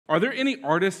Are there any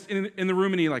artists in the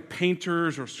room, any like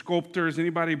painters or sculptors?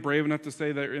 Anybody brave enough to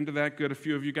say they're into that? Good, a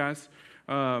few of you guys.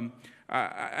 One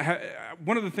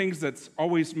of the things that's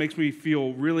always makes me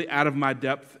feel really out of my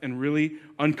depth and really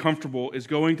uncomfortable is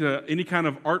going to any kind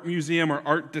of art museum or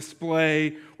art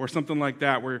display or something like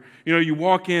that, where you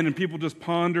walk in and people just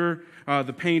ponder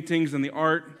the paintings and the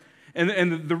art. And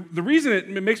the reason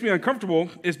it makes me uncomfortable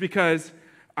is because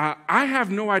I have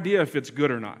no idea if it's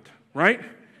good or not, right?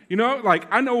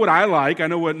 I know what I like, I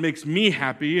know what makes me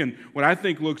happy and what I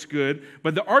think looks good,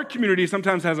 but the art community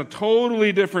sometimes has a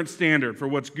totally different standard for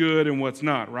what's good and what's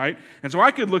not, right? And so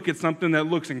I could look at something that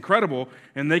looks incredible,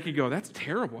 and they could go, that's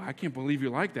terrible, I can't believe you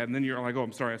like that. And then you're like, oh,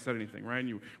 I'm sorry I said anything, right? And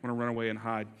you want to run away and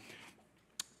hide.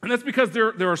 And that's because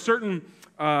there are certain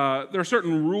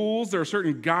rules, there are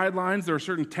certain guidelines, there are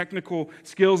certain technical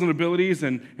skills and abilities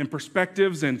and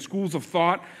perspectives and schools of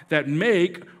thought that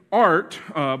make art,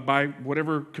 by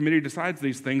whatever committee decides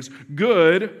these things,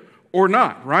 good or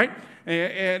not, right?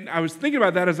 And I was thinking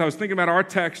about that as I was thinking about our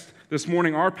text this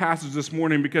morning, our passage this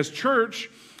morning, because church,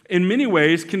 in many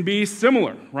ways, can be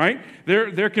similar, right?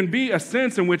 There can be a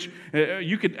sense in which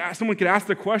someone could ask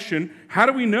the question, how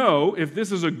do we know if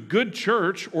this is a good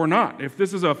church or not? If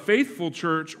this is a faithful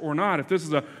church or not? If this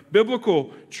is a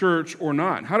biblical church or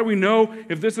not? How do we know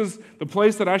if this is the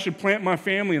place that I should plant my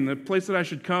family and the place that I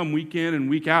should come week in and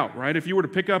week out, right? If you were to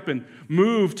pick up and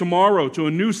move tomorrow to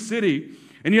a new city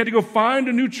and you had to go find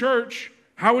a new church,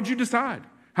 how would you decide?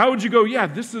 How would you go, yeah,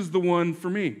 this is the one for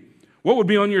me? What would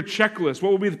be on your checklist?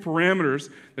 What would be the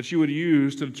parameters that you would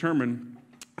use to determine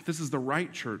if this is the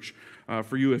right church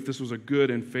for you, if this was a good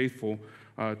and faithful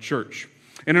church?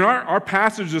 And in our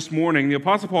passage this morning, the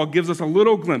Apostle Paul gives us a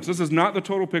little glimpse. This is not the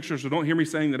total picture, so don't hear me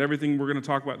saying that everything we're going to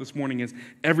talk about this morning is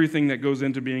everything that goes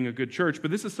into being a good church,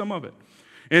 but this is some of it.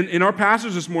 And in our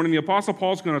passage this morning, the Apostle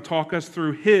Paul is going to talk us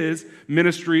through his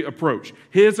ministry approach,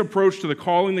 his approach to the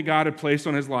calling that God had placed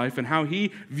on his life and how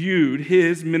he viewed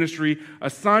his ministry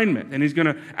assignment. And he's going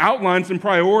to outline some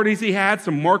priorities he had,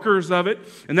 some markers of it,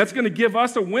 and that's going to give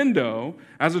us a window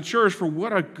as a church for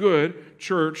what a good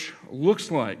church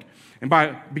looks like. And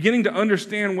by beginning to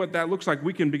understand what that looks like,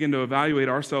 we can begin to evaluate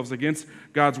ourselves against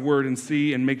God's word and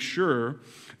see and make sure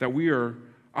that we are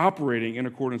operating in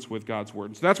accordance with God's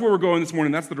word. So that's where we're going this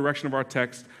morning. That's the direction of our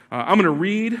text. I'm going to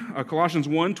read Colossians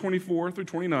 1, 24 through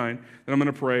 29, then I'm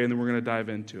going to pray, and then we're going to dive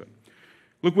into it.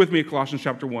 Look with me at Colossians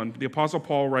chapter 1. The Apostle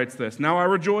Paul writes this, "Now I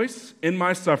rejoice in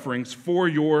my sufferings for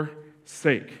your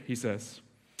sake," he says.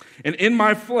 "And in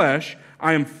my flesh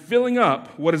I am filling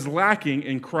up what is lacking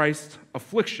in Christ's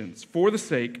afflictions for the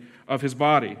sake of his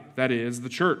body, that is, the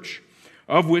church,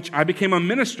 of which I became a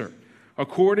minister,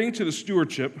 according to the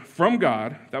stewardship from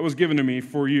God that was given to me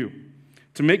for you,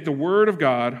 to make the word of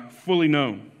God fully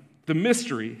known, the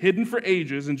mystery hidden for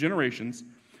ages and generations,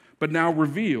 but now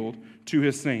revealed to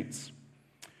his saints."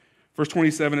 Verse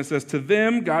 27, it says, "To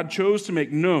them God chose to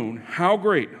make known how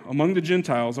great among the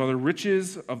Gentiles are the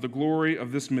riches of the glory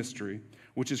of this mystery,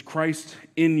 which is Christ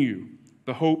in you,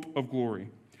 the hope of glory.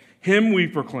 Him we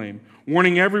proclaim,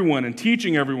 warning everyone and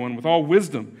teaching everyone with all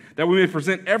wisdom, that we may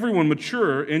present everyone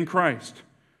mature in Christ.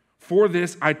 For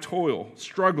this I toil,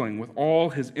 struggling with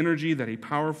all his energy that he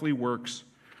powerfully works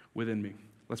within me."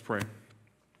 Let's pray.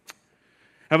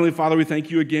 Heavenly Father, we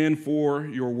thank you again for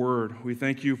your word. We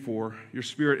thank you for your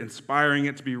Spirit inspiring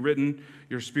it to be written,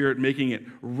 your Spirit making it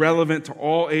relevant to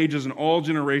all ages and all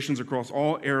generations across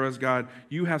all eras. God,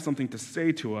 you have something to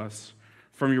say to us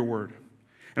from your word.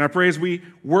 And I pray as we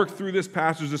work through this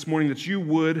passage this morning that you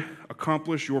would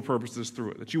accomplish your purposes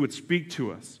through it, that you would speak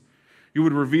to us. You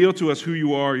would reveal to us who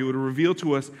you are. You would reveal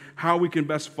to us how we can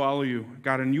best follow you,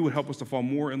 God, and you would help us to fall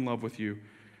more in love with you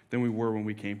than we were when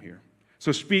we came here.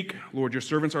 So speak, Lord, your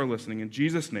servants are listening. In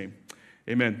Jesus' name,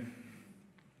 amen.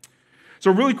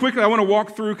 So really quickly, I want to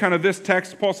walk through kind of this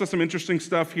text. Paul says some interesting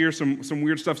stuff here, some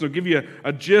weird stuff. So I'll give you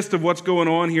a gist of what's going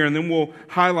on here, and then we'll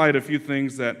highlight a few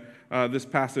things that this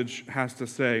passage has to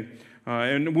say.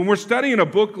 And when we're studying a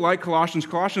book like Colossians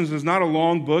is not a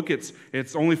long book.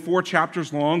 It's only 4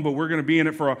 chapters long, but we're going to be in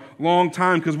it for a long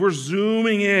time because we're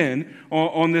zooming in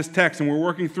on this text and we're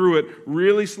working through it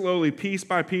really slowly, piece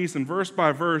by piece and verse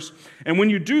by verse. And when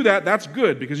you do that, that's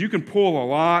good because you can pull a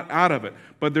lot out of it.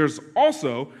 But there's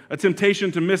also a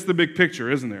temptation to miss the big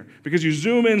picture, isn't there? Because you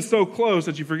zoom in so close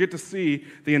that you forget to see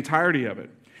the entirety of it.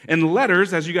 And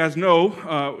letters, as you guys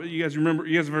know, you guys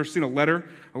have ever seen a letter?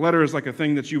 A letter is like a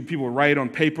thing that people would write on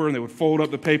paper, and they would fold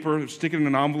up the paper, stick it in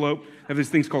an envelope. They have these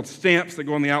things called stamps that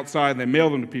go on the outside, and they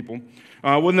mail them to people.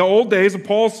 Well, in the old days, in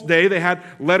Paul's day, they had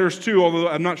letters too, although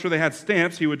I'm not sure they had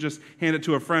stamps. He would just hand it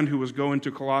to a friend who was going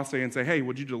to Colossae and say, "Hey,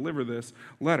 would you deliver this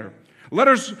letter?"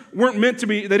 Letters weren't meant to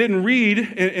be, they didn't read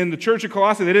in the church of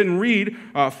Colossae, they didn't read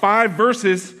 5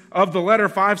 verses of the letter,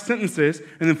 5 sentences,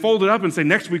 and then fold it up and say,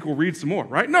 next week we'll read some more,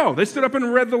 right? No, they stood up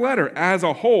and read the letter as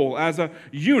a whole, as a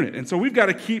unit. And so we've got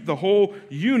to keep the whole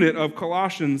unit of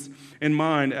Colossians in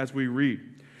mind as we read.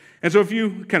 And so if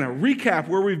you kind of recap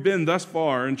where we've been thus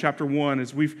far in chapter 1,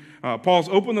 is Paul's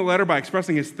opened the letter by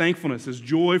expressing his thankfulness, his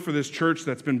joy for this church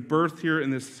that's been birthed here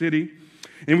in this city.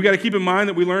 And we got to keep in mind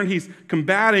that we learned he's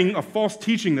combating a false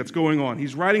teaching that's going on.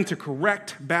 He's writing to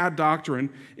correct bad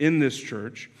doctrine in this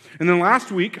church. And then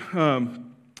last week,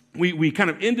 we kind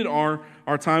of ended our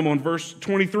time on verse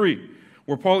 23,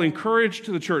 where Paul encouraged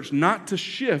the church not to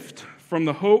shift from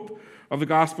the hope of the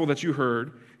gospel that you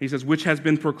heard. He says, which has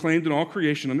been proclaimed in all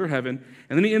creation under heaven.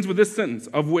 And then he ends with this sentence,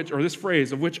 this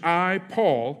phrase, of which I,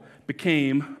 Paul,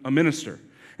 became a minister.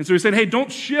 And so he said, hey,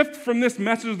 don't shift from this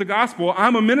message of the gospel.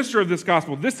 I'm a minister of this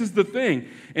gospel. This is the thing.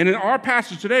 And in our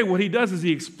passage today, what he does is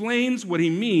he explains what he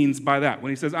means by that.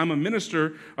 When he says, I'm a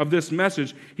minister of this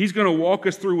message, he's going to walk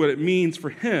us through what it means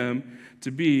for him to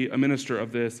be a minister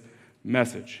of this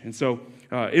message. And so,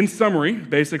 in summary,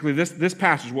 basically, this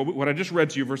passage, what I just read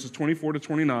to you, verses 24 to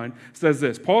 29, says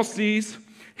this. Paul sees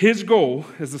his goal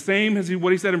is the same as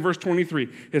what he said in verse 23,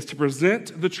 is to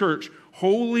present the church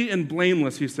holy and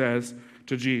blameless, he says,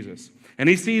 to Jesus. And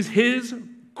he sees his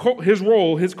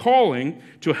role, his calling,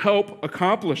 to help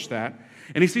accomplish that.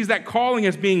 And he sees that calling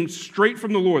as being straight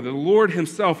from the Lord, that the Lord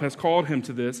himself has called him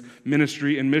to this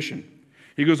ministry and mission.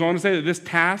 He goes on to say that this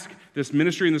task, this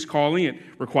ministry and this calling, it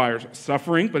requires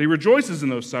suffering, but he rejoices in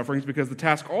those sufferings because the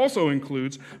task also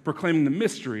includes proclaiming the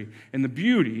mystery and the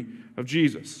beauty of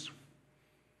Jesus.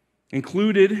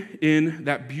 Included in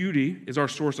that beauty is our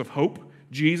source of hope,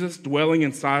 Jesus dwelling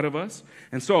inside of us.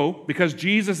 And so, because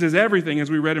Jesus is everything,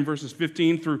 as we read in verses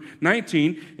 15 through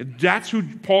 19, that's who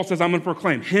Paul says, I'm going to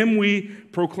proclaim. Him we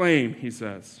proclaim, he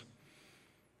says.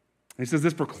 And he says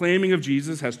this proclaiming of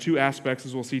Jesus has 2 aspects,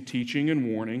 as we'll see, teaching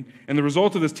and warning. And the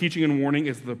result of this teaching and warning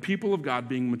is the people of God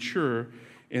being mature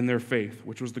in their faith,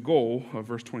 which was the goal of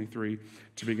verse 23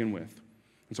 to begin with.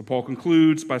 And so Paul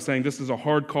concludes by saying this is a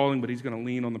hard calling, but he's going to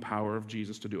lean on the power of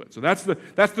Jesus to do it. So that's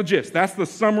the gist. That's the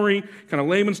summary, kind of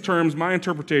layman's terms, my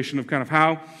interpretation of kind of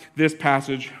how this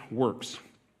passage works.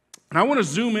 And I want to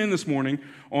zoom in this morning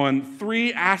on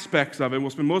 3 aspects of it. We'll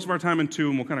spend most of our time in 2,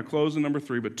 and we'll kind of close in number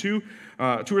 3. But 2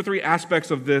 or 3 aspects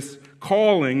of this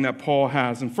calling that Paul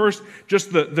has. And first,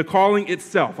 just the calling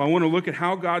itself. I want to look at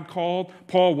how God called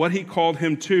Paul, what he called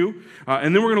him to.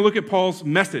 And then we're going to look at Paul's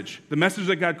message, the message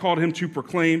that God called him to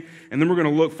proclaim. And then we're going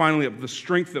to look finally at the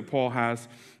strength that Paul has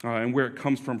and where it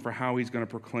comes from for how he's going to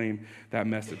proclaim that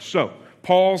message. So,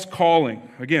 Paul's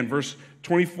calling. Again, verse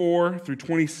 24 through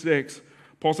 26.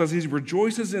 Paul says he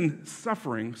rejoices in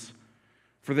sufferings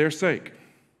for their sake.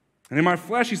 And in my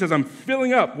flesh, he says, I'm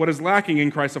filling up what is lacking in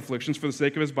Christ's afflictions for the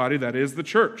sake of his body, that is the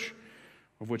church,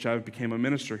 of which I became a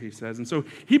minister, he says. And so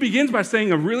he begins by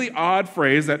saying a really odd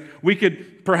phrase that we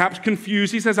could perhaps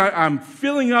confuse. He says, I'm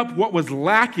filling up what was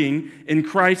lacking in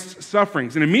Christ's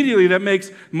sufferings. And immediately that makes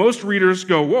most readers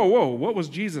go, whoa, what was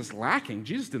Jesus lacking?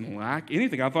 Jesus didn't lack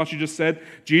anything. I thought you just said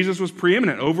Jesus was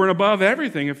preeminent over and above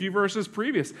everything a few verses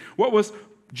previous. What was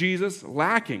Jesus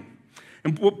lacking?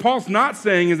 And what Paul's not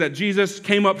saying is that Jesus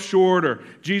came up short or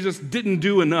Jesus didn't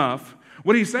do enough.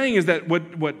 What he's saying is that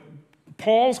what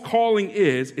Paul's calling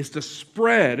is to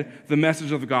spread the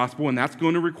message of the gospel, and that's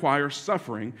going to require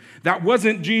suffering. That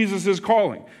wasn't Jesus'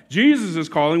 calling. Jesus'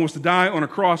 calling was to die on a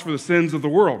cross for the sins of the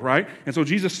world, right? And so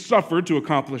Jesus suffered to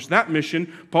accomplish that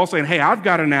mission. Paul's saying, hey, I've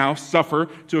got to now suffer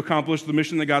to accomplish the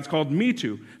mission that God's called me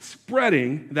to,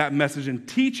 spreading that message and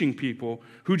teaching people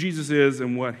who Jesus is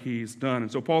and what he's done.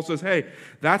 And so Paul says, hey,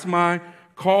 that's my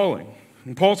calling.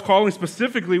 And Paul's calling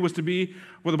specifically was to be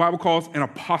what the Bible calls an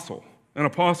apostle. An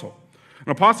apostle.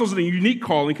 An apostle is a unique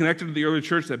calling connected to the early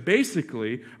church that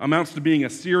basically amounts to being a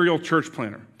serial church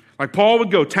planner. Like Paul would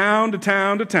go town to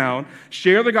town to town,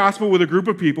 share the gospel with a group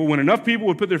of people. When enough people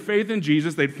would put their faith in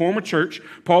Jesus, they'd form a church.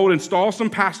 Paul would install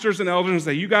some pastors and elders and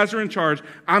say, you guys are in charge.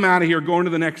 I'm out of here, going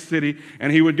to the next city.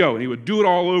 And he would go, and he would do it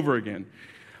all over again.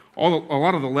 A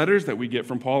lot of the letters that we get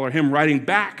from Paul are him writing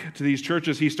back to these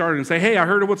churches he started and say, hey, I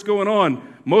heard of what's going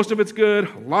on. Most of it's good.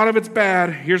 A lot of it's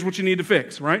bad. Here's what you need to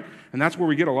fix, right? And that's where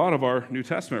we get a lot of our New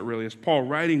Testament, really, is Paul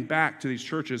writing back to these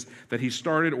churches that he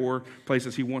started or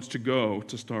places he wants to go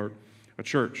to start a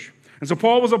church. And so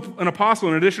Paul was an apostle.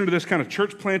 In addition to this kind of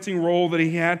church planting role that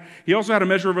he also had a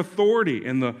measure of authority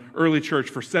in the early church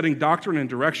for setting doctrine and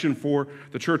direction for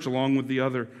the church along with the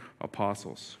other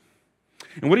apostles.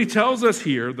 And what he tells us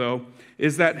here, though,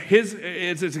 is that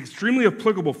it's extremely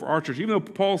applicable for our church. Even though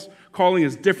Paul's calling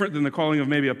is different than the calling of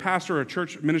maybe a pastor or a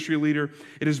church ministry leader,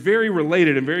 it is very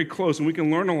related and very close, and we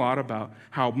can learn a lot about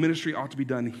how ministry ought to be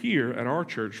done here at our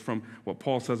church from what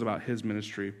Paul says about his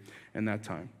ministry in that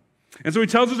time. And so he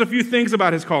tells us a few things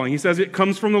about his calling. He says it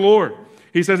comes from the Lord.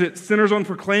 He says it centers on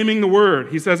proclaiming the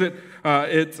word. He says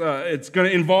it's going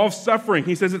to involve suffering.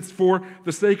 He says it's for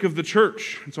the sake of the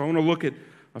church. And so I want to look at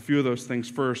a few of those things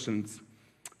first. And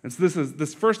so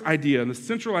this first idea, and the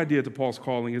central idea to Paul's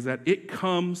calling, is that it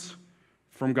comes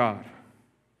from God.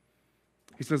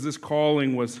 He says this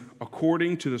calling was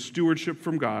according to the stewardship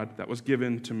from God that was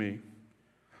given to me.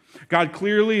 God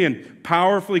clearly and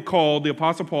powerfully called the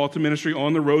Apostle Paul to ministry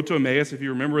on the road to Emmaus. If you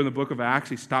remember in the book of Acts,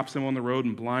 he stops him on the road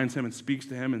and blinds him and speaks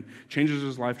to him and changes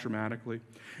his life dramatically.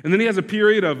 And then he has a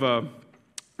period of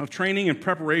training and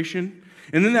preparation.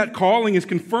 And then that calling is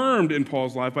confirmed in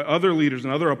Paul's life by other leaders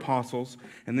and other apostles.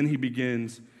 And then he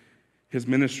begins his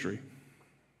ministry.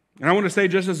 And I want to say,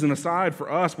 just as an aside for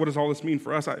us, what does all this mean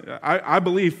for us? I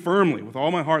believe firmly with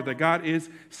all my heart that God is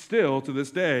still to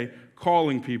this day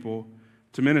calling people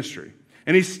to ministry.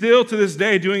 And he's still to this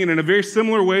day doing it in a very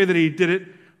similar way that he did it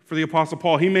for the Apostle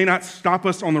Paul. He may not stop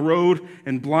us on the road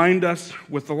and blind us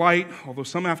with the light, although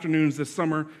some afternoons this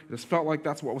summer it has felt like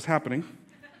that's what was happening.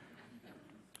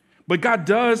 But God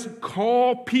does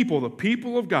call people, the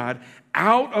people of God,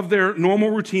 out of their normal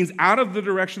routines, out of the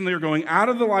direction they were going, out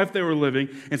of the life they were living,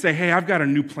 and say, hey, I've got a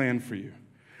new plan for you.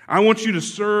 I want you to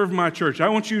serve my church. I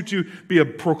want you to be a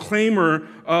proclaimer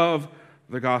of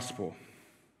the gospel.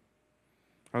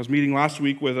 I was meeting last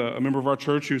week with a member of our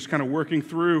church who's kind of working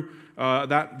through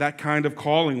that kind of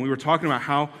calling. We were talking about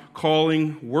how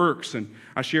calling works, and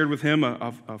I shared with him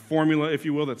a formula, if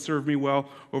you will, that served me well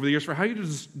over the years for how you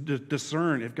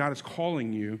discern if God is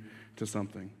calling you to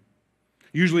something.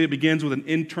 Usually it begins with an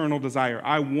internal desire.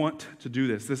 I want to do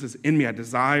this. This is in me. I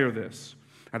desire this.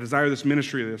 I desire this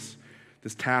ministry,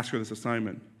 this task, or this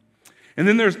assignment. And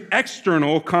then there's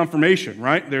external confirmation,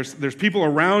 right? There's people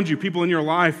around you, people in your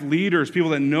life, leaders, people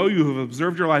that know you, who have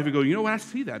observed your life, and go, you know what, I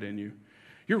see that in you.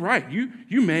 You're right.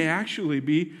 You may actually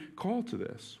be called to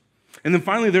this. And then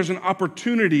finally, there's an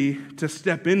opportunity to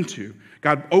step into.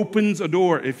 God opens a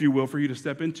door, if you will, for you to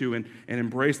step into and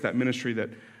embrace that ministry that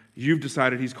you've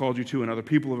decided he's called you to and other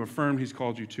people have affirmed he's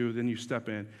called you to. Then you step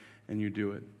in and you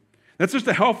do it. That's just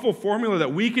a helpful formula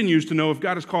that we can use to know if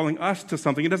God is calling us to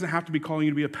something. It doesn't have to be calling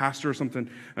you to be a pastor or something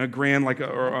grand, like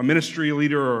or a ministry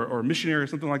leader or a missionary or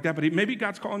something like that, but maybe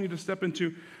God's calling you to step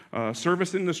into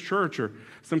service in this church or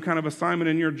some kind of assignment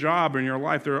in your job or in your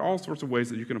life. There are all sorts of ways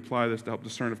that you can apply this to help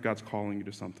discern if God's calling you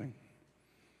to something.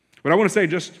 But I want to say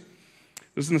this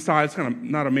is an aside, it's kind of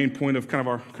not a main point of kind of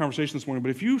our conversation this morning,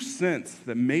 but if you sense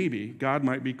that maybe God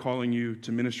might be calling you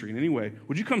to ministry in any way,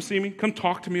 would you come see me? Come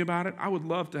talk to me about it. I would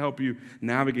love to help you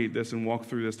navigate this and walk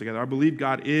through this together. I believe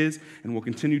God is and will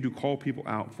continue to call people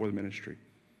out for the ministry.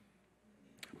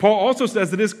 Paul also says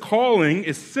that his calling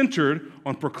is centered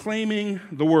on proclaiming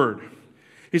the word.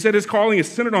 He said his calling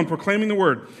is centered on proclaiming the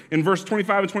word. In verse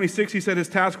 25 and 26, he said his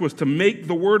task was to make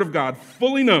the word of God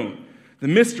fully known, the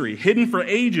mystery hidden for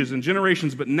ages and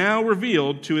generations, but now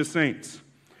revealed to his saints.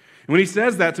 And when he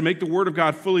says that, to make the word of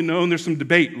God fully known, there's some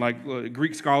debate. Like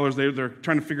Greek scholars, they're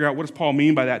trying to figure out, what does Paul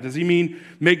mean by that? Does he mean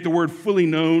make the word fully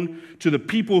known to the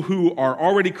people who are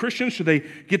already Christians? Should they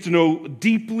get to know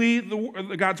deeply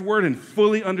God's word and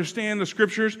fully understand the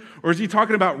scriptures? Or is he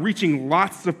talking about reaching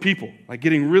lots of people, like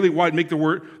getting really wide, make the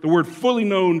word fully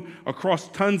known across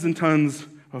tons and tons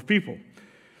of people?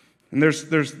 And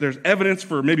there's evidence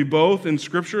for maybe both in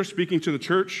Scripture. Speaking to the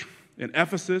church in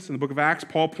Ephesus, in the book of Acts,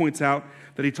 Paul points out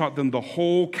that he taught them the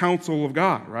whole counsel of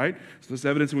God, right? So this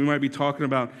evidence, and we might be talking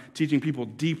about teaching people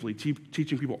deeply,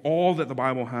 teaching people all that the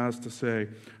Bible has to say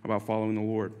about following the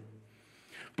Lord.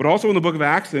 But also in the book of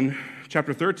Acts, in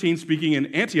chapter 13, speaking in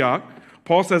Antioch,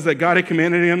 Paul says that God had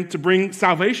commanded him to bring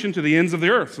salvation to the ends of the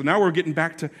earth. So now we're getting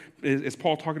back to, is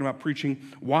Paul talking about preaching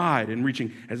wide and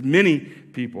reaching as many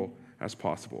people as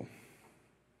possible.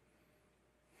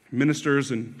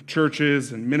 Ministers and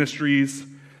churches and ministries,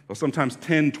 they'll sometimes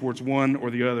tend towards one or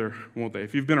the other, won't they?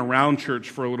 If you've been around church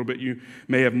for a little bit, you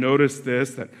may have noticed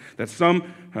this, that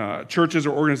some churches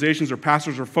or organizations or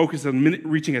pastors are focused on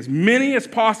reaching as many as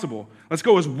possible. Let's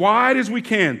go as wide as we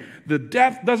can. The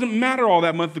depth doesn't matter all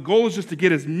that much. The goal is just to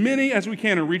get as many as we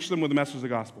can and reach them with the message of the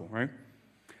gospel, right?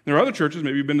 There are other churches,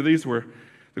 maybe you've been to these, where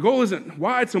the goal isn't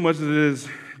wide so much as it is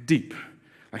deep.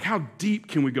 Like, how deep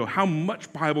can we go? How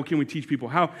much Bible can we teach people?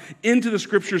 How into the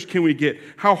scriptures can we get?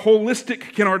 How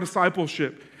holistic can our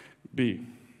discipleship be?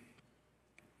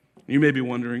 You may be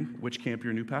wondering which camp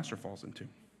your new pastor falls into.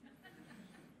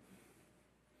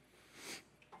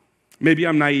 Maybe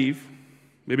I'm naive.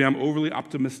 Maybe I'm overly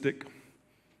optimistic.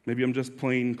 Maybe I'm just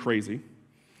plain crazy.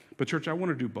 But church, I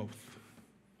want to do both.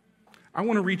 I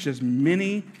want to reach as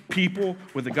many people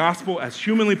with the gospel as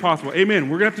humanly possible. Amen.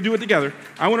 We're going to have to do it together.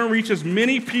 I want to reach as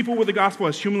many people with the gospel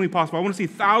as humanly possible. I want to see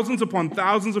thousands upon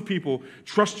thousands of people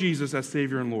trust Jesus as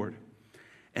Savior and Lord.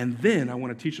 And then I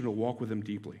want to teach them to walk with Him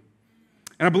deeply.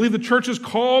 And I believe the church is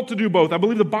called to do both. I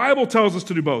believe the Bible tells us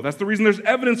to do both. That's the reason there's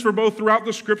evidence for both throughout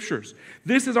the Scriptures.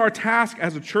 This is our task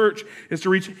as a church, is to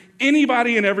reach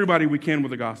anybody and everybody we can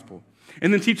with the gospel.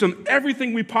 And then teach them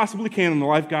everything we possibly can in the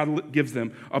life God gives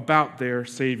them about their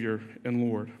Savior and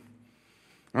Lord.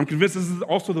 I'm convinced this is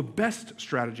also the best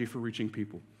strategy for reaching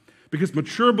people. Because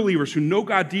mature believers who know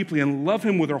God deeply and love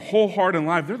Him with their whole heart and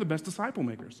life, they're the best disciple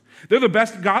makers. They're the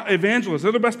best evangelists.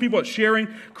 They're the best people at sharing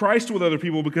Christ with other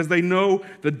people because they know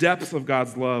the depths of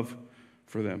God's love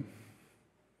for them.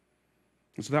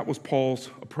 And so that was Paul's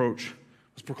approach,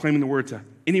 was proclaiming the word to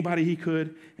anybody he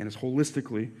could and as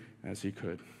holistically as he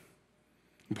could.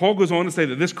 And Paul goes on to say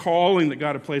that this calling that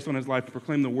God had placed on his life to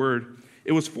proclaim the word,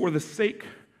 it was for the sake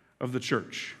of the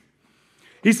church.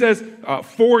 He says,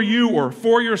 for you, or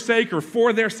for your sake, or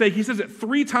for their sake. He says it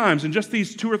 3 times in just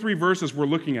these 2 or 3 verses we're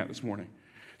looking at this morning.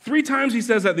 3 times he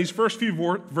says that in these first few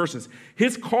verses.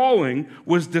 His calling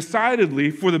was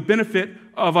decidedly for the benefit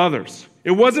of others.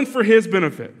 It wasn't for his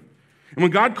benefit. And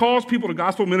when God calls people to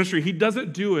gospel ministry, He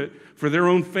doesn't do it for their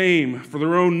own fame, for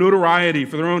their own notoriety,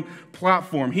 for their own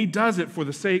platform. He does it for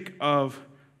the sake of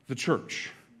the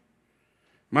church.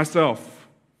 Myself,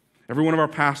 every one of our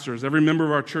pastors, every member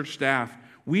of our church staff,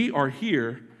 we are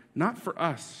here not for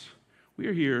us. We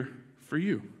are here for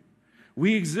you.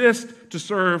 We exist to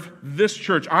serve this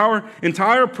church. Our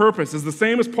entire purpose is the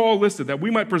same as Paul listed, that we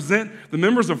might present the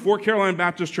members of Fort Caroline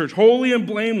Baptist Church holy and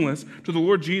blameless to the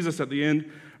Lord Jesus at the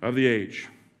end of the age.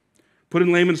 Put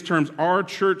in layman's terms, our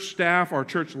church staff, our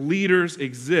church leaders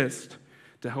exist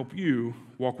to help you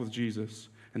walk with Jesus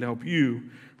and to help you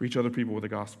reach other people with the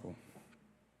gospel.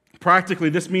 Practically,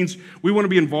 this means we want to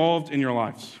be involved in your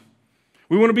lives.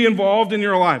 We want to be involved in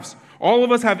your lives. All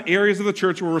of us have areas of the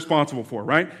church we're responsible for,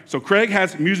 right? So Craig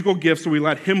has musical gifts, so we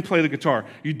let him play the guitar.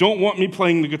 You don't want me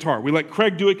playing the guitar. We let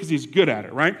Craig do it because he's good at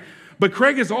it, right? But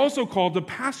Craig is also called to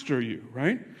pastor you,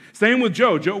 right? Same with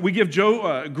Joe. We give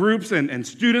Joe groups and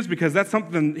students because that's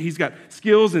something he's got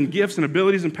skills and gifts and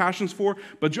abilities and passions for.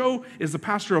 But Joe is the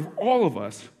pastor of all of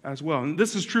us as well. And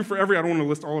this is true for I don't want to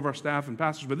list all of our staff and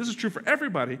pastors, but this is true for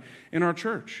everybody in our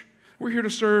church. We're here to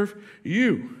serve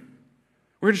you.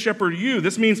 We're here to shepherd you.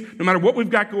 This means no matter what we've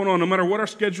got going on, no matter what our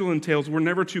schedule entails, we're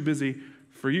never too busy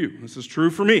for you. This is true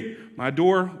for me. My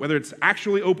door, whether it's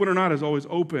actually open or not, is always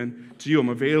open to you. I'm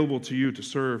available to you to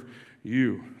serve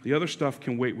you. The other stuff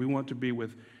can wait. We want to be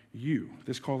with you.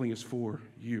 This calling is for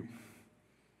you.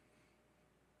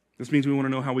 This means we want to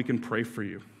know how we can pray for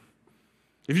you.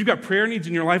 If you've got prayer needs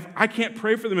in your life, I can't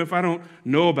pray for them if I don't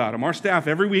know about them. Our staff,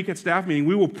 every week at staff meeting,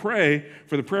 we will pray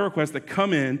for the prayer requests that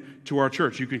come in to our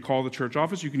church. You can call the church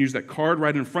office. You can use that card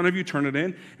right in front of you, turn it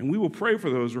in, and we will pray for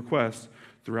those requests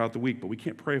throughout the week. But we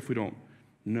can't pray if we don't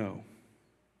know.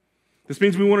 This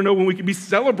means we want to know when we can be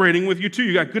celebrating with you too.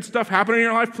 You got good stuff happening in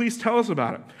your life, please tell us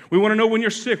about it. We want to know when you're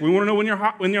sick. We want to know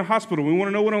when you're hospital. We want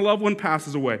to know when a loved one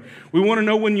passes away. We want to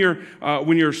know when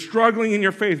you're struggling in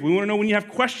your faith. We want to know when you have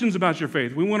questions about your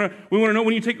faith. We want to know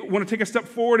when you want to take a step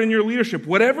forward in your leadership.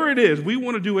 Whatever it is, we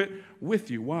want to do it with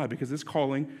you. Why? Because this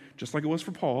calling, just like it was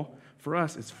for Paul, for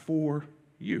us, is for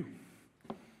you.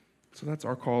 So that's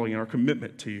our calling and our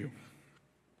commitment to you.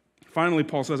 Finally,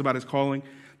 Paul says about his calling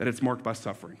that it's marked by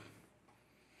suffering.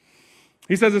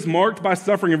 He says it's marked by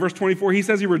suffering. In verse 24, he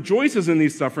says he rejoices in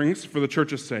these sufferings for the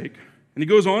church's sake. And he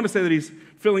goes on to say that he's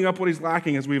filling up what he's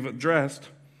lacking, as we've addressed.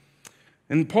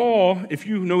 And Paul, if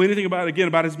you know anything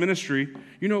about his ministry,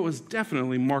 you know it was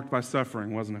definitely marked by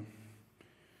suffering, wasn't it?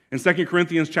 In 2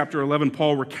 Corinthians chapter 11,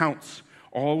 Paul recounts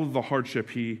all of the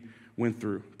hardship he went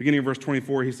through. Beginning of verse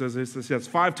 24, he says,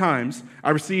 5 times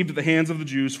I received at the hands of the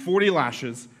Jews 40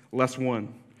 lashes, less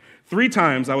 1. 3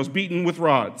 times I was beaten with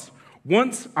rods.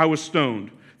 Once I was stoned.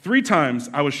 3 times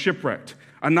I was shipwrecked.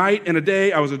 A night and a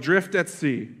day I was adrift at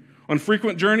sea. On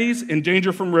frequent journeys, in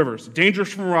danger from rivers, danger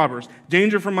from robbers,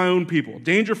 danger from my own people,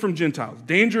 danger from Gentiles,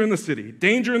 danger in the city,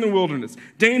 danger in the wilderness,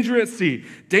 danger at sea,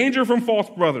 danger from false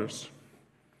brothers.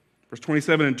 Verse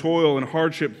 27, in toil and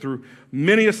hardship through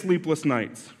many a sleepless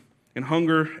nights, in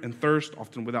hunger and thirst,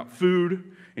 often without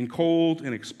food, in cold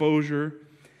and exposure,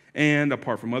 and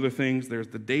apart from other things, there's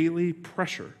the daily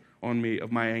pressure on me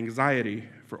of my anxiety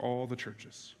for all the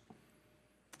churches.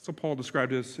 So Paul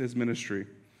described his ministry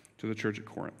to the church at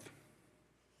Corinth.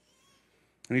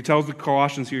 And he tells the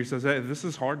Colossians here, he says, hey, this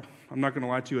is hard. I'm not going to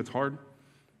lie to you, it's hard.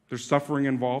 There's suffering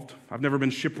involved. I've never been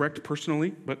shipwrecked personally,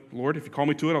 but Lord, if you call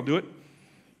me to it, I'll do it.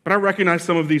 But I recognize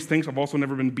some of these things. I've also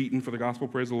never been beaten for the gospel,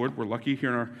 praise the Lord. We're lucky here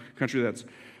in our country that's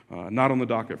not on the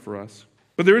docket for us.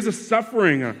 But there is a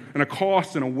suffering and a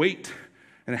cost and a weight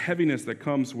and a heaviness that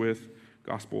comes with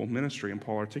gospel ministry, and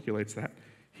Paul articulates that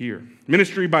here.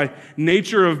 Ministry by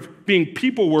nature of being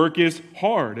people work is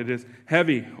hard. It is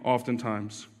heavy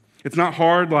oftentimes. It's not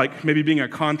hard like maybe being a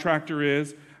contractor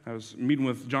is. I was meeting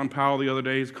with John Powell the other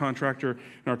day. He's a contractor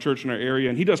in our church in our area,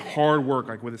 and he does hard work,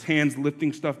 like with his hands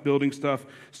lifting stuff, building stuff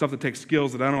that takes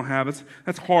skills that I don't have.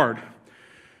 That's hard.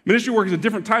 Ministry work is a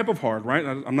different type of hard, right?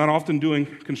 I'm not often doing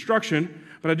construction,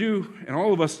 but I do, and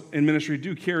all of us in ministry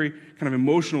do carry kind of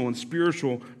emotional and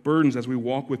spiritual burdens as we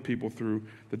walk with people through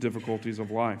the difficulties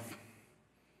of life.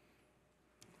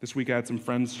 This week I had some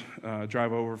friends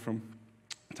drive over from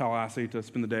Tallahassee to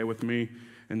spend the day with me,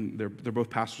 and they're both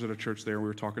pastors at a church there. We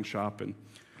were talking shop, and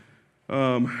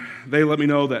they let me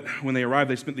know that when they arrived,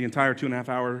 they spent the entire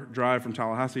 2.5-hour drive from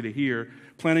Tallahassee to here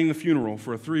planning the funeral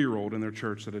for a 3-year-old in their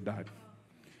church that had died.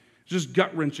 Just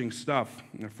gut-wrenching stuff.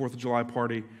 Their 4th of July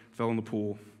party, fell in the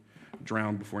pool,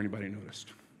 drowned before anybody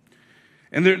noticed.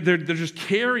 And they're just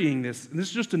carrying this. And this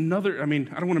is just another, I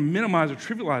don't want to minimize or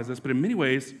trivialize this, but in many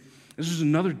ways, this is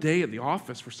another day at the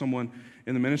office for someone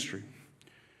in the ministry.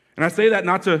 And I say that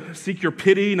not to seek your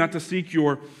pity, not to seek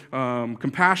your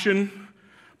compassion,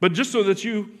 but just so that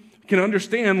you can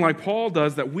understand, like Paul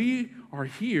does, that we are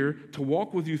here to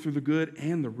walk with you through the good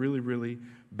and the really, really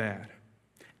bad.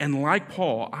 And like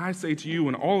Paul, I say to you,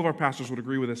 and all of our pastors would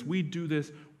agree with this, we do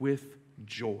this with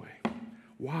joy.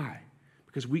 Why?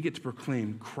 Because we get to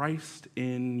proclaim Christ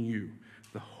in you,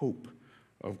 the hope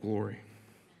of glory.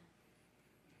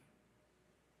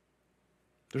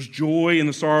 There's joy in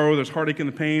the sorrow, there's heartache in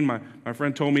the pain. My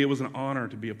friend told me it was an honor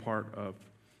to be a part of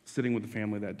sitting with the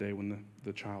family that day when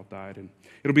the child died. And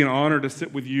it'll be an honor to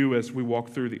sit with you as we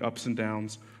walk through the ups and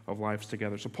downs of lives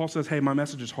together. So Paul says, hey, my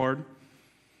message is hard,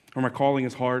 or my calling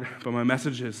is hard, but my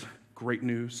message is great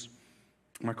news.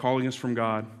 My calling is from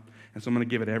God, and so I'm going to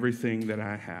give it everything that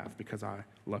I have because I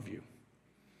love you.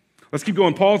 Let's keep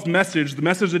going. Paul's message, the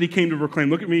message that he came to proclaim.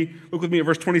 Look with me at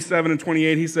verse 27 and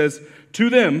 28. He says, to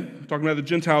them, talking about the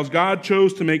Gentiles, God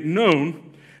chose to make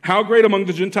known how great among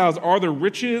the Gentiles are the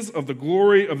riches of the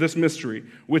glory of this mystery,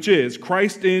 which is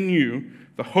Christ in you,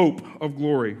 the hope of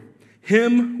glory.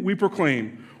 Him we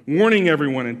proclaim, warning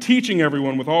everyone and teaching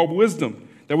everyone with all wisdom,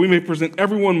 that we may present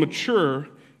everyone mature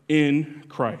in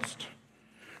Christ.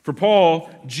 For Paul,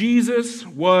 Jesus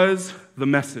was the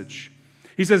message.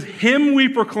 He says, him we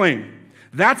proclaim.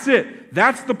 That's it.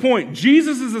 That's the point.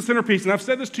 Jesus is the centerpiece. And I've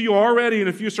said this to you already in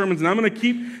a few sermons, and I'm going to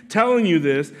keep telling you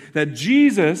this, that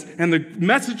Jesus and the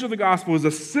message of the gospel is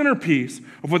the centerpiece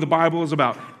of what the Bible is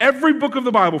about. Every book of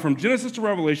the Bible, from Genesis to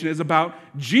Revelation, is about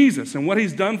Jesus and what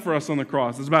he's done for us on the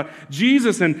cross. It's about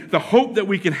Jesus and the hope that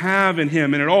we can have in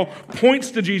him. And it all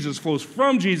points to Jesus, flows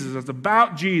from Jesus. It's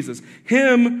about Jesus.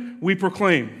 Him we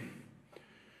proclaim.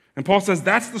 And Paul says,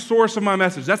 that's the source of my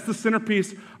message. That's the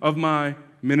centerpiece of my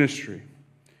ministry.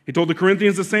 He told the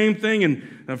Corinthians the same thing in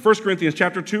 1 Corinthians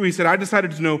chapter 2. He said, I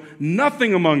decided to know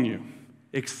nothing among you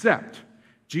except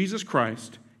Jesus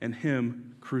Christ and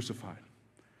him crucified.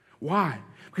 Why?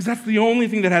 Because that's the only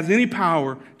thing that has any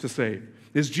power to save,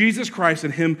 is Jesus Christ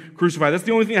and him crucified. That's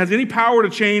the only thing that has any power to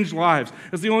change lives.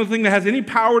 That's the only thing that has any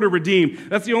power to redeem.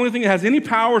 That's the only thing that has any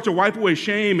power to wipe away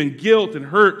shame and guilt and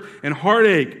hurt and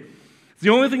heartache. It's the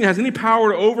only thing that has any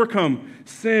power to overcome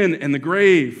sin and the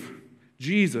grave.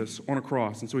 Jesus on a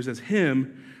cross. And so he says,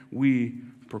 him we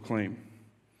proclaim.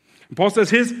 And Paul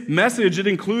says his message, it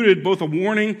included both a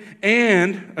warning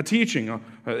and a teaching.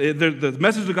 The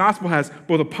message of the gospel has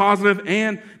both a positive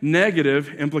and negative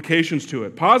implications to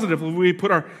it. Positive, if we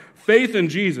put our faith in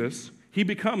Jesus, he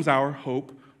becomes our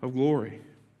hope of glory.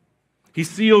 He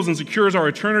seals and secures our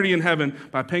eternity in heaven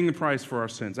by paying the price for our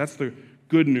sins. That's the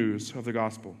good news of the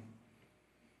gospel.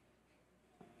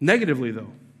 Negatively,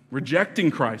 though, rejecting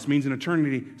Christ means an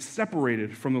eternity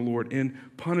separated from the Lord in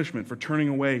punishment for turning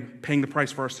away, paying the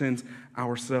price for our sins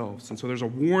ourselves. And so there's a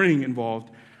warning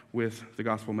involved with the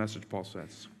gospel message, Paul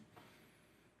says.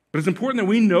 But it's important that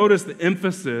we notice the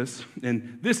emphasis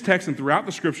in this text and throughout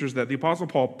the scriptures that the Apostle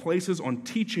Paul places on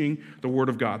teaching the Word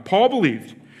of God. Paul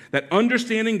believed that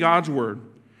understanding God's Word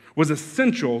was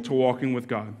essential to walking with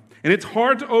God. And it's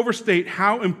hard to overstate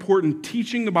how important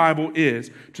teaching the Bible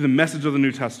is to the message of the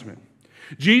New Testament.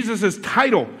 Jesus'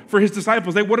 title for his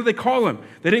disciples, what did they call him?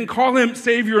 They didn't call him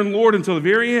Savior and Lord until the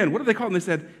very end. What did they call him? They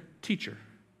said, teacher.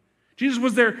 Jesus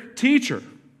was their teacher.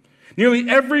 Nearly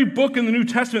every book in the New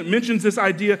Testament mentions this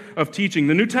idea of teaching.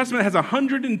 The New Testament has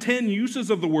 110 uses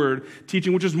of the word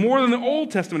teaching, which is more than the Old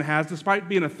Testament has, despite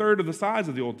being a third of the size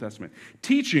of the Old Testament.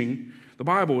 Teaching the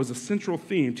Bible is a central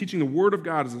theme. Teaching the Word of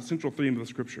God is a central theme of the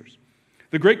Scriptures.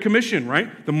 The Great Commission,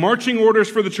 right? The marching orders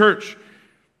for the church.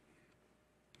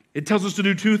 It tells us to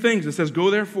do two things. It says, go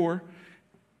therefore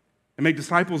and make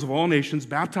disciples of all nations,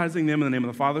 baptizing them in the name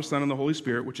of the Father, Son, and the Holy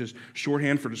Spirit, which is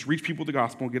shorthand for just reach people with the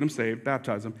gospel, get them saved,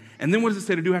 baptize them. And then what does it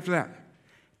say to do after that?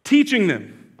 Teaching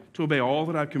them to obey all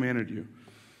that I've commanded you.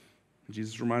 And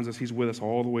Jesus reminds us he's with us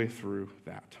all the way through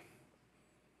that.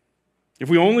 If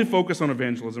we only focus on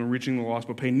evangelism and reaching the lost,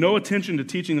 but pay no attention to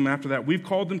teaching them after that, we've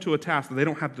called them to a task that they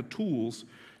don't have the tools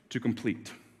to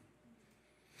complete.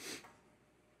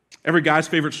 Every guy's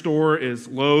favorite store is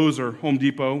Lowe's or Home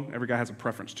Depot. Every guy has a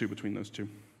preference, too, between those two.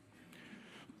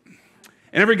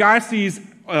 And every guy sees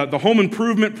the home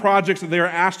improvement projects that they are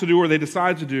asked to do or they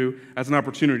decide to do as an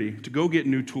opportunity to go get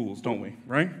new tools, don't we,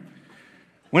 right?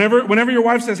 Whenever your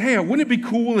wife says, hey, wouldn't it be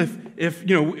cool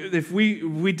if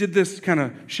we did this kind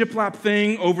of shiplap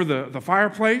thing over the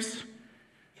fireplace?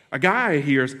 A guy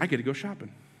hears, I get to go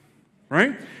shopping,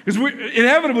 right? Because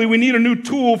inevitably we need a new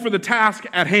tool for the task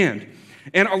at hand.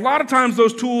 And a lot of times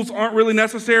those tools aren't really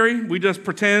necessary. We just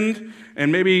pretend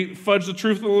and maybe fudge the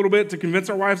truth a little bit to convince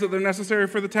our wives that they're necessary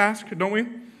for the task, don't we?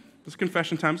 This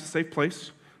confession time is a safe place.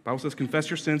 The Bible says,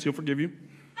 confess your sins, he'll forgive you.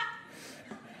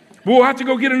 But we'll have to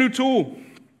go get a new tool.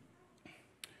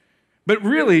 But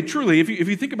really, truly, if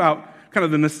you think about kind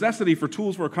of the necessity for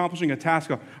tools for accomplishing a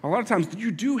task, a lot of times you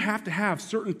do have to have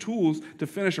certain tools to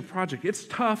finish a project. It's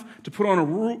tough to put on a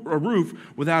roof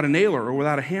without a nailer or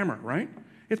without a hammer, right?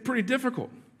 It's pretty difficult.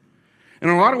 And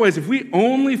in a lot of ways, if we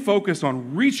only focus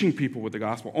on reaching people with the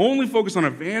gospel, only focus on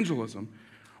evangelism,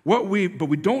 but we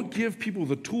don't give people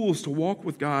the tools to walk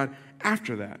with God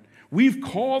after that, we've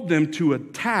called them to a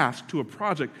task, to a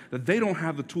project that they don't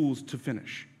have the tools to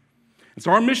finish. And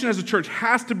so our mission as a church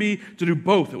has to be to do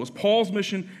both. It was Paul's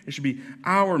mission. It should be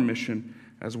our mission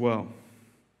as well.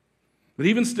 But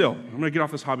even still, I'm going to get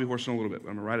off this hobby horse in a little bit. I'm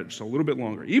going to ride it just a little bit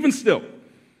longer. Even still,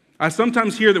 I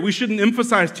sometimes hear that we shouldn't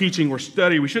emphasize teaching or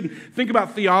study. We shouldn't think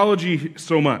about theology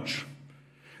so much.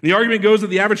 And the argument goes that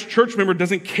the average church member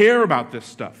doesn't care about this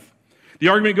stuff. The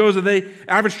argument goes that the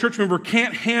average church member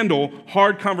can't handle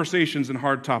hard conversations and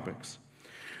hard topics.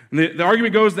 And the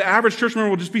argument goes the average church member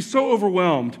will just be so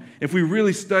overwhelmed if we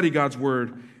really study God's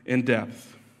word in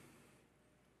depth.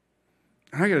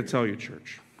 And I got to tell you,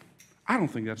 church, I don't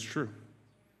think that's true.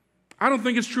 I don't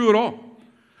think it's true at all.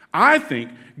 I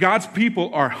think God's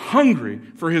people are hungry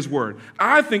for his word.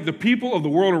 I think the people of the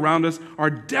world around us are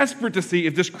desperate to see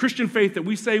if this Christian faith that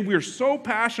we say we're so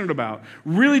passionate about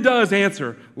really does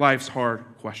answer life's hard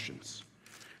questions.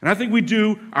 And I think we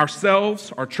do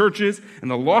ourselves, our churches,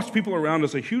 and the lost people around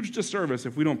us a huge disservice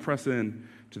if we don't press in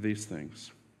to these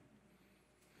things.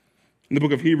 In the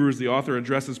book of Hebrews, the author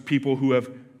addresses people who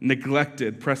have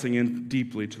neglected pressing in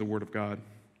deeply to the word of God.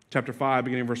 Chapter 5,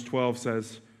 beginning verse 12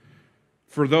 says,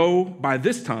 for though by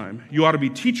this time you ought to be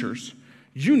teachers,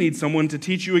 you need someone to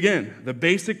teach you again the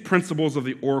basic principles of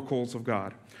the oracles of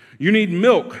God. You need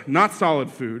milk, not solid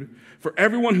food, for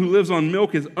everyone who lives on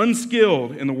milk is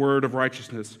unskilled in the word of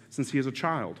righteousness, since he is a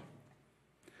child.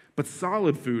 But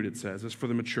solid food, it says, is for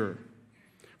the mature,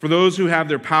 for those who have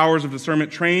their powers of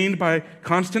discernment trained by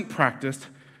constant practice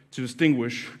to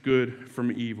distinguish good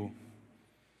from evil.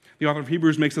 The author of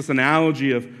Hebrews makes this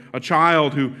analogy of a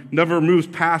child who never moves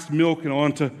past milk and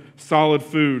onto solid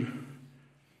food.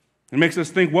 It makes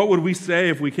us think, what would we say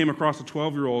if we came across a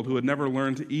 12-year-old who had never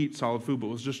learned to eat solid food but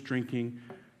was just drinking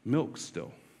milk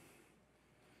still?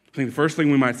 I think the first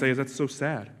thing we might say is that's so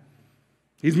sad.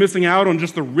 He's missing out on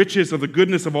just the riches of the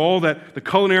goodness of all that the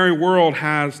culinary world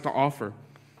has to offer.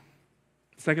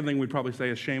 The second thing we'd probably say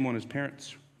is shame on his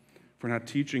parents for not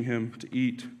teaching him to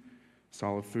eat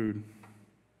solid food.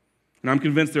 And I'm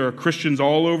convinced there are Christians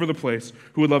all over the place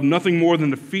who would love nothing more than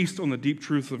to feast on the deep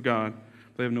truths of God,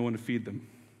 but they have no one to feed them.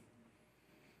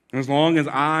 And as long as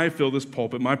I fill this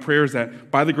pulpit, my prayer is that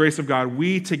by the grace of God,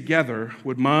 we together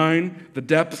would mine the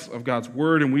depths of God's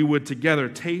word, and we would together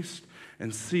taste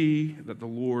and see that the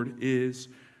Lord is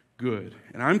good.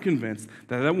 And I'm convinced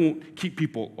that won't keep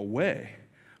people away,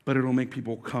 but it'll make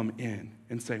people come in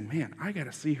and say, man, I got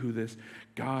to see who this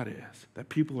God is, that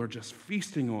people are just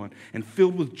feasting on and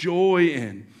filled with joy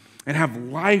in and have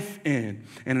life in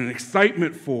and an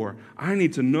excitement for. I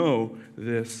need to know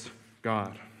this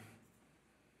God.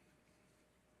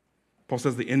 Paul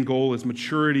says the end goal is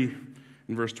maturity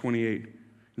in verse 28,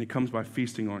 and it comes by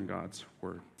feasting on God's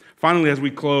word. Finally, as we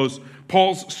close,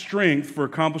 Paul's strength for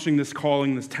accomplishing this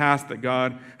calling, this task that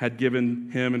God had given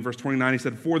him. In verse 29, he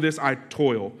said, "For this I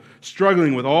toil,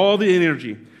 struggling with all the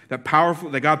energy that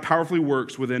God powerfully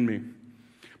works within me."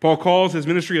 Paul calls his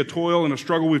ministry a toil and a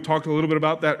struggle. We've talked a little bit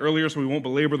about that earlier, so we won't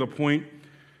belabor the point.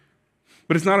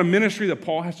 But it's not a ministry that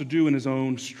Paul has to do in his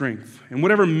own strength. And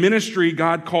whatever ministry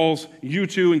God calls you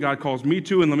to and God calls me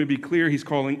to, and let me be clear, he's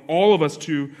calling all of us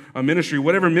to a ministry.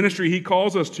 Whatever ministry he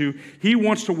calls us to, he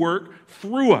wants to work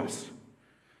through us.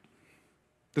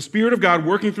 The Spirit of God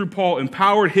working through Paul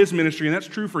empowered his ministry, and that's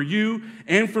true for you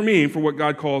and for me and for what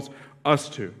God calls us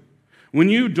to. When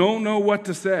you don't know what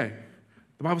to say,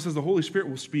 the Bible says the Holy Spirit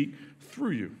will speak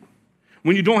through you.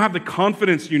 When you don't have the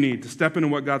confidence you need to step into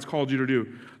what God's called you to do,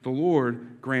 the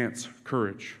Lord grants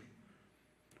courage.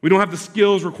 We don't have the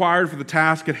skills required for the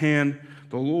task at hand.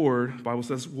 The Lord, the Bible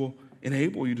says, will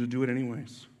enable you to do it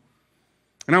anyways.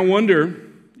 And I wonder,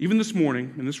 even this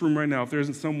morning, in this room right now, if there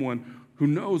isn't someone who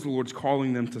knows the Lord's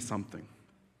calling them to something.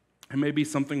 It may be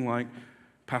something like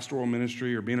pastoral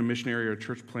ministry or being a missionary or a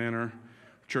church planner,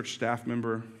 church staff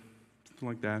member, something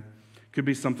like that. It could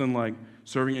be something like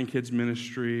serving in kids'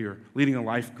 ministry or leading a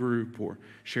life group or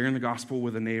sharing the gospel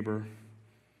with a neighbor.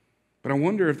 But I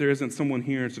wonder if there isn't someone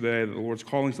here today that the Lord's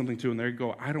calling something to, and there you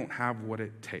go, I don't have what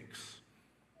it takes.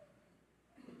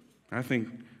 I think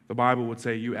the Bible would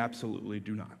say you absolutely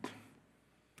do not.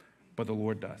 But the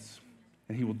Lord does.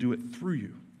 And he will do it through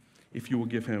you if you will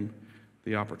give him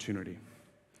the opportunity.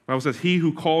 The Bible says, he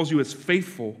who calls you is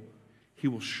faithful, he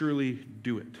will surely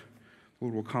do it. The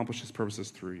Lord will accomplish his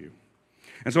purposes through you.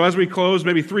 And so as we close,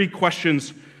 maybe 3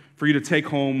 questions for you to take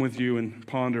home with you and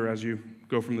ponder as you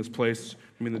go from this place,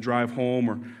 the drive home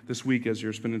or this week as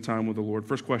you're spending time with the Lord.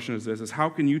 First question is this, is how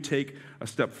can you take a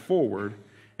step forward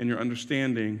in your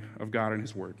understanding of God and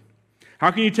his word? How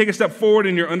can you take a step forward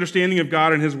in your understanding of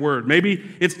God and his word?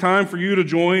 Maybe it's time for you to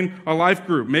join a life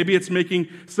group. Maybe it's making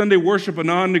Sunday worship a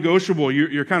non-negotiable.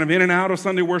 You're kind of in and out of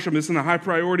Sunday worship. This isn't a high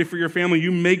priority for your family.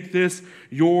 You make this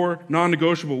your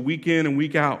non-negotiable week in and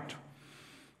week out.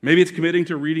 Maybe it's committing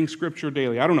to reading Scripture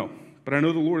daily. I don't know. But I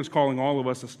know the Lord is calling all of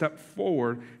us a step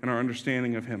forward in our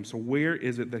understanding of him. So where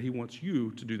is it that he wants you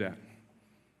to do that?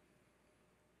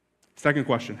 Second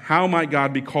question, how might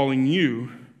God be calling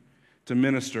you to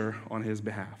minister on his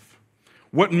behalf?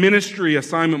 What ministry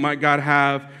assignment might God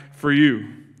have for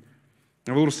you? I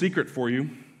have a little secret for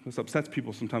you. This upsets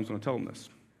people sometimes when I tell them this.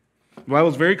 The Bible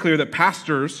is very clear that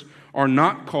pastors are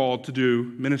not called to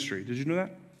do ministry. Did you know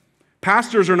that?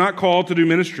 Pastors are not called to do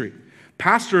ministry.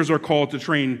 Pastors are called to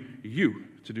train you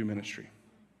to do ministry.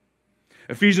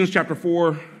 Ephesians chapter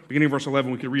 4, beginning of verse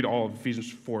 11, we could read all of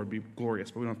Ephesians 4, it'd be glorious,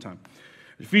 but we don't have time.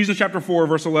 Ephesians chapter 4,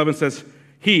 verse 11 says,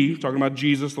 he, talking about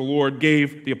Jesus, the Lord,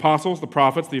 gave the apostles, the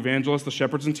prophets, the evangelists, the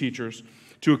shepherds, and teachers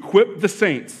to equip the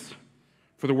saints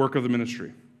for the work of the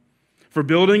ministry, for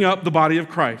building up the body of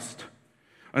Christ,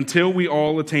 until we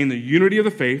all attain the unity of the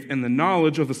faith and the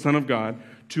knowledge of the Son of God,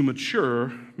 to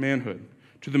mature manhood,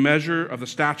 to the measure of the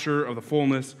stature of the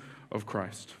fullness of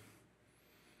Christ.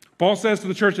 Paul says to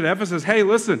the church at Ephesus, hey,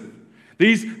 listen,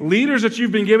 these leaders that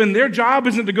you've been given, their job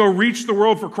isn't to go reach the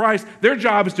world for Christ. Their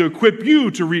job is to equip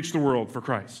you to reach the world for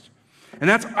Christ. And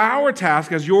that's our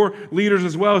task as your leaders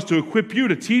as well, is to equip you,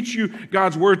 to teach you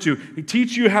God's word, to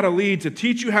teach you how to lead, to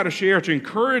teach you how to share, to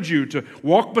encourage you, to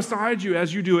walk beside you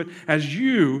as you do it, as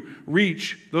you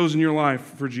reach those in your life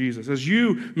for Jesus, as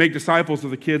you make disciples of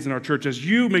the kids in our church, as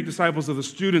you make disciples of the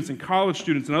students and college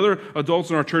students and other adults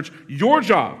in our church. Your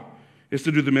job is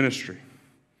to do the ministry.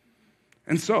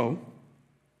 And so,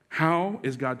 how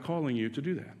is God calling you to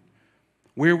do that?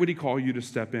 Where would he call you to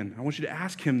step in? I want you to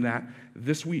ask him that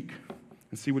this week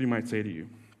and see what he might say to you.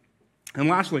 And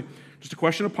lastly, just a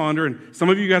question to ponder, and some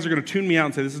of you guys are going to tune me out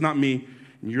and say, this is not me,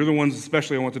 and you're the ones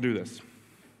especially I want to do this.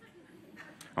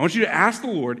 I want you to ask the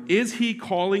Lord, is he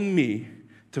calling me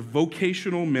to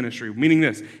vocational ministry? Meaning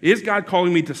this, is God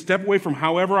calling me to step away from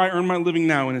however I earn my living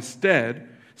now and instead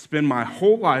spend my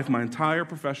whole life, my entire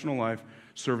professional life,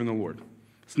 serving the Lord?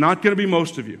 It's not going to be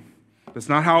most of you. That's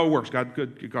not how it works.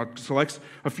 God selects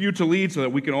a few to lead so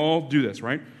that we can all do this,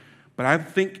 right? But I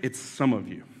think it's some of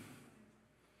you.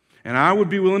 And I would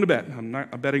be willing to bet, I'm not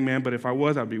a betting man, but if I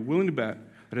was, I'd be willing to bet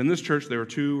that in this church there are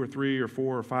 2 or 3 or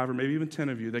 4 or 5 or maybe even 10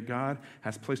 of you that God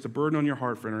has placed a burden on your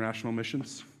heart for international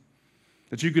missions.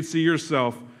 That you could see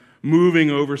yourself moving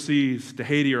overseas to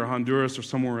Haiti or Honduras or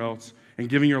somewhere else and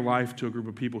giving your life to a group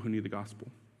of people who need the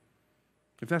gospel.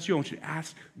 If that's you, I want you to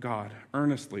ask God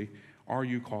earnestly, are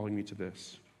you calling me to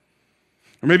this?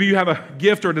 Or maybe you have a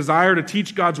gift or a desire to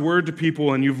teach God's word to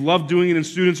people and you've loved doing it in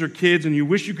students or kids and you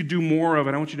wish you could do more of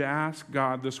it. I want you to ask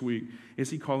God this week, is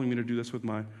he calling me to do this with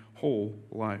my whole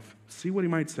life. See what he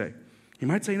might say. He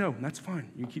might say no, and that's fine.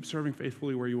 You can keep serving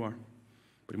faithfully where you are.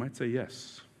 But he might say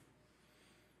yes.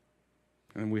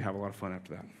 And we have a lot of fun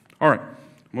after that. All right,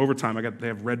 I'm over time. They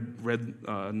have red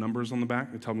numbers on the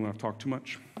back. They tell me when I've talked too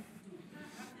much.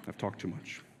 I've talked too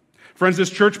much. Friends, this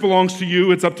church belongs to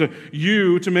you. It's up to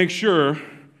you to make sure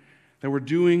that we're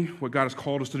doing what God has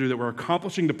called us to do, that we're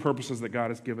accomplishing the purposes that God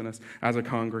has given us as a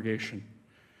congregation.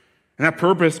 And that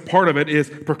purpose, part of it, is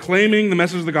proclaiming the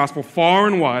message of the gospel far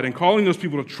and wide and calling those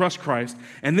people to trust Christ,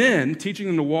 and then teaching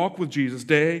them to walk with Jesus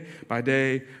day by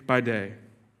day by day.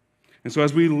 And so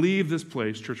as we leave this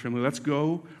place, church family, let's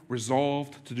go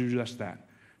resolved to do just that,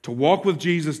 to walk with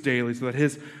Jesus daily so that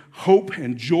his hope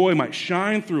and joy might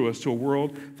shine through us to a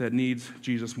world that needs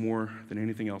Jesus more than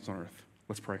anything else on earth.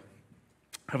 Let's pray.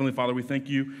 Heavenly Father, we thank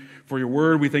you for your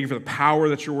word. We thank you for the power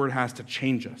that your word has to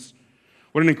change us.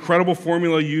 What an incredible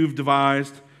formula you've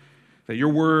devised, that your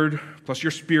word plus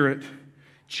your spirit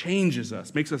changes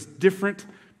us, makes us different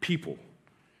people,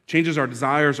 changes our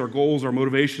desires, our goals, our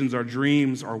motivations, our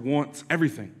dreams, our wants,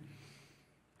 everything.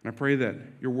 And I pray that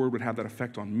your word would have that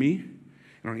effect on me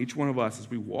and on each one of us as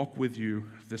we walk with you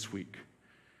this week.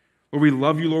 Lord, we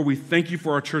love you, Lord. We thank you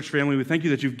for our church family. We thank you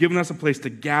that you've given us a place to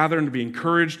gather and to be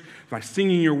encouraged by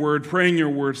singing your word, praying your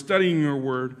word, studying your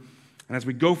word. And as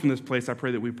we go from this place, I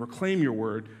pray that we proclaim your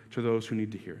word to those who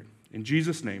need to hear it. In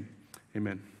Jesus' name,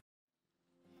 amen.